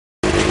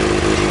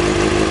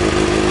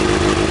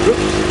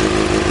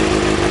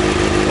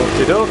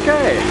fitted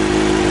okay.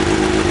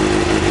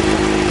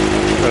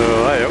 So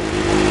I hope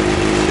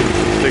seen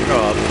something,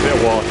 oh, a bit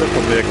of water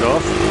from the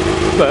exhaust.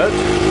 But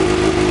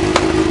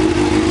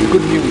the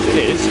good news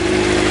is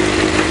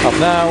I've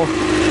now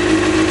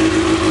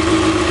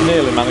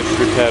nearly managed to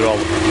repair all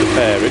the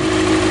fairing.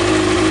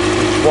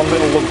 There's one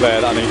little lug there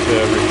that I need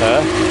to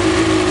repair.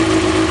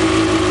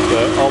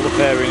 But all the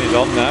fairing is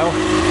on now.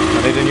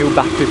 I need a new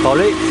battery for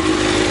it.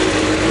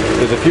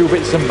 There's a few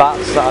bits and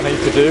bats that I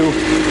need to do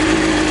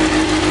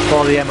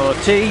for the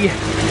MOT.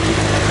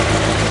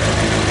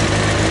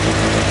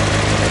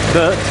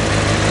 But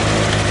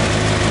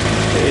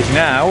it is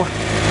now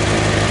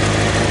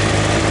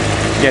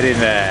getting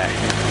there.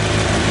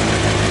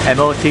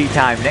 MOT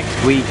time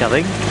next week, I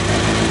think.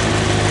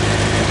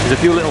 There's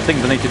a few little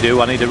things I need to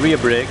do. I need a rear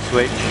brake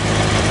switch.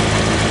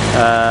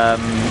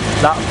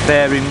 That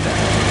fairing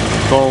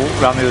bolt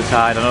round the other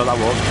side, I know that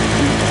won't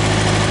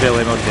fill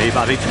MOT,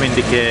 but I need some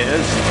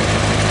indicators.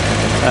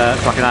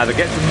 So I can either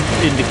get some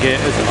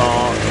indicators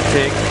or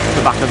take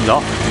the back ends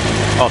off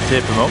or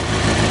tape them up.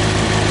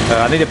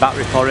 I need a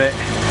battery for it.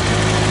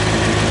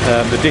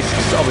 The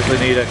discs obviously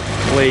need a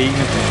clean.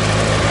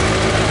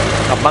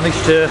 I've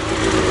managed to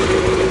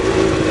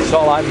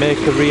sort of like make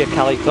a rear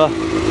caliper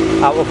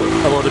out of a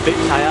load of bit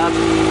tyre.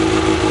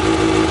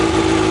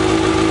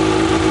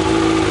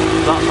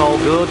 That's all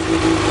good.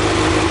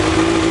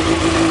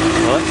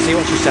 Well, let's see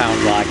what she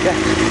sounds like.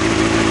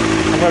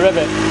 I'm going to rev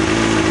it.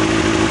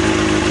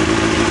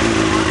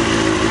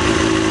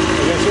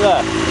 You can see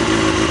there?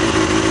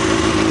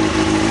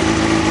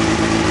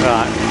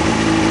 Right.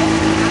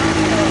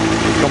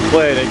 She's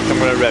complaining because I'm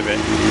going to rev it.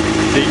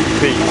 Deep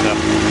pizza.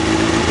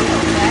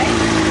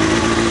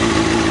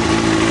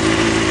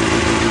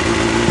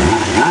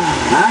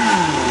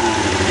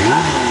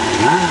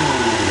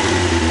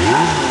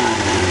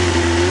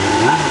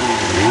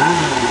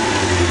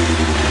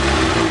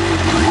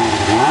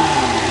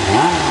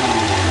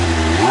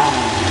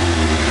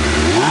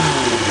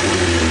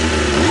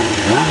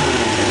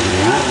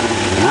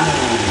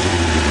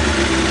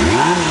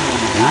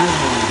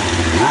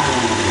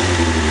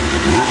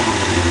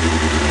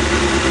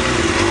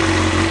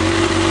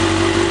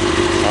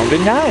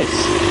 Sounding nice.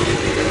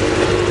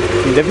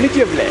 Lovely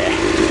jubbly.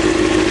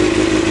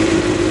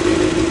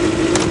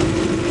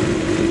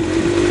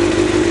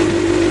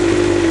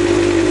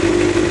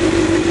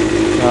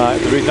 Right,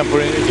 the reason I'm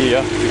putting it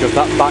here because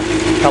that back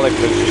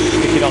caliper is just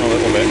sticking on a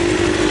little bit.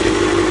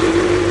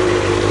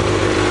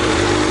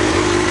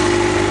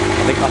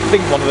 I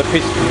think one of the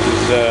pistons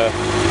is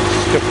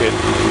stuck in.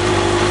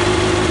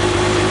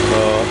 So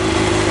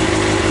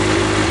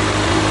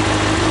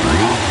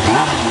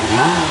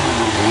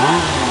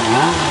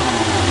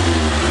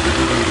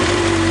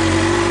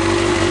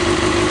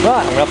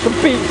right, I'm gonna have some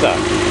pizza.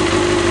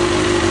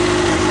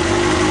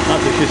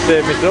 That's if she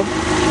saved me some.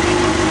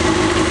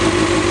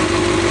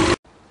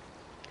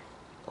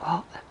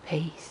 What a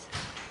piece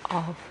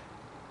of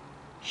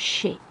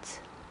shit.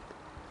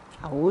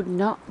 I would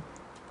not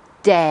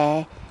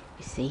dare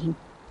be seen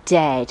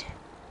dead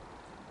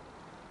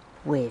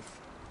with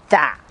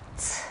that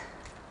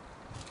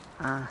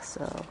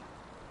arsehole.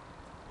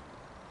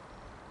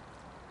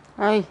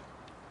 Hey,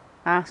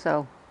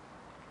 arsehole.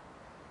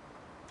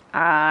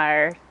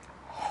 Arsehole.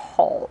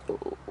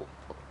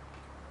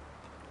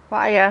 What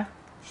are you?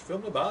 Just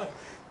film the bike.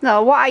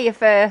 No, what are you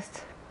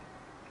first?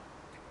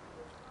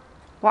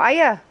 What are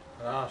you? An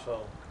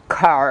arsehole.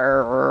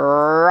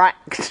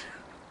 Correct.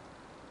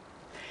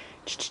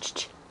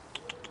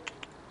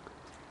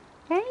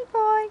 Hey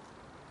boy.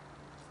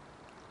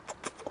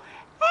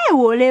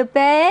 Hello little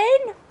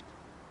Ben.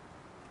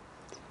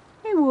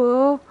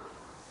 Hello.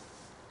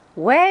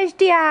 Where's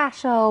the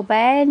arsehole,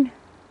 Ben?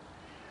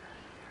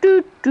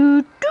 Do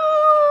do do.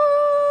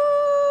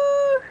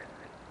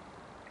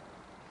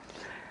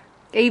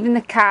 Even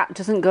the cat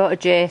doesn't go to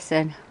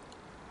Jason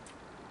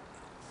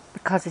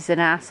because he's an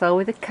arsehole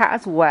with a cat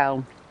as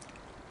well.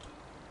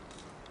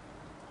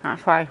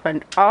 That's why I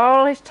spend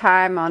all his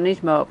time on his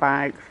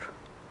motorbikes.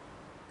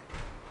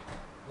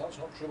 That's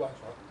not true,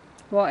 actually.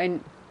 What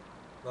in?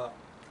 That.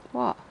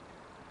 What?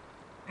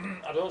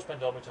 I don't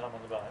spend all my time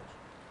on the bikes.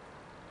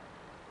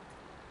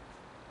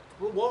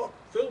 Well, what?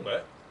 Film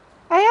it.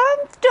 I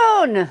am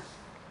done.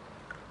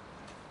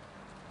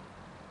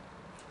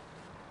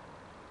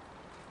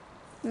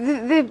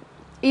 Are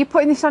you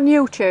putting this on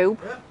YouTube?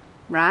 Yeah.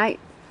 Right.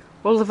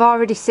 Well, they've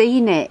already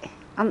seen it,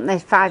 haven't they?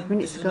 5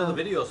 minutes ago. Another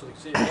video so they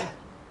can see it again.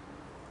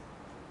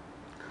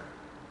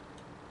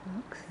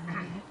 Looks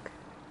like.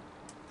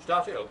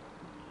 Start it up.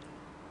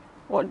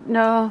 What?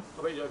 No.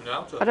 I bet you don't even know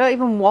how to. I don't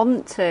even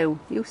want to.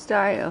 You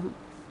start it up.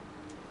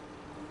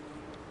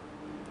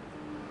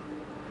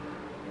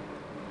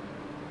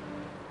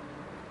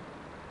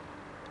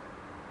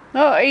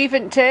 Not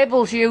even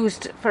tables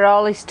used for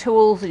all his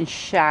tools and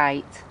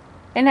shite.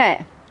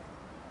 Innit?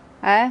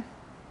 Eh?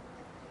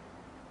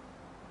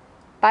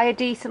 Buy a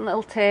decent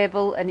little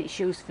table and it's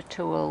used for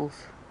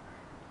tools.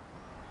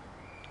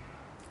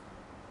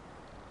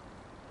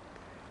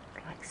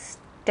 Like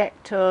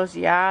Steptoe's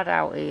yard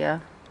out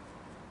here.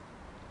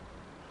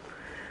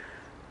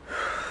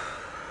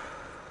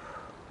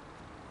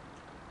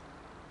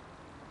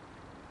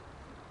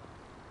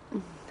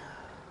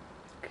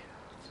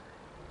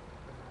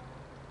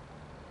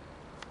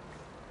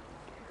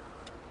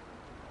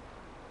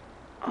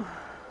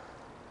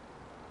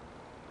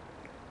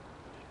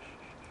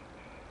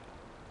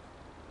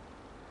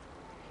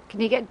 Can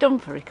you get done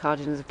for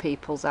recording other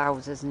people's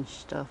houses and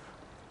stuff?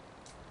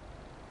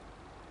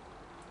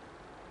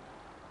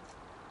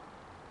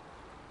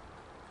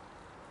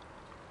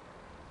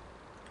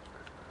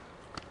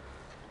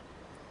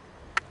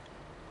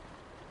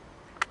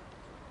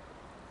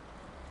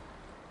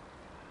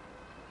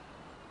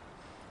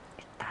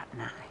 Is that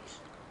nice?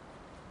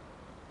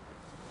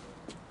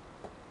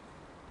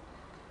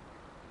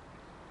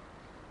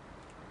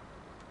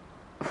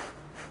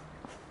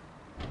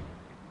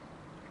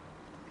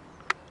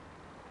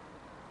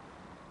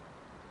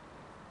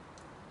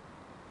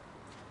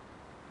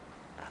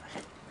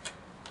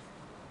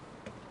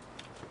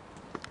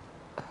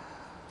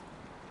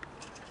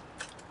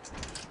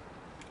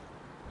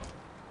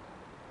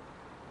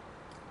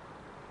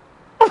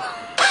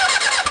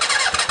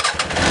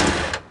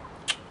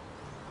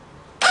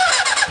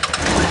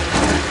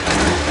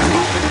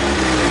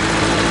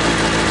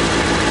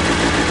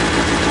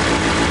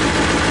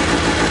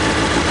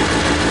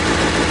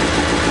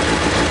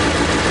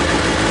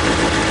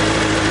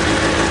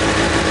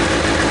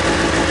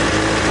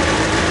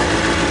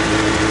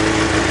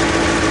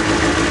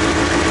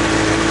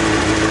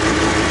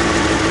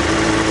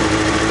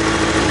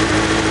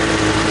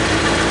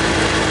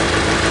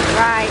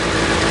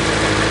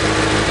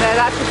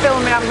 That's the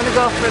filming. I'm going to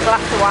go for a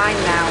glass of wine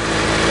now.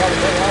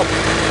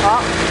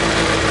 What?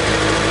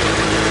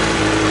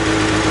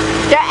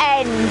 The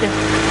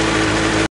end.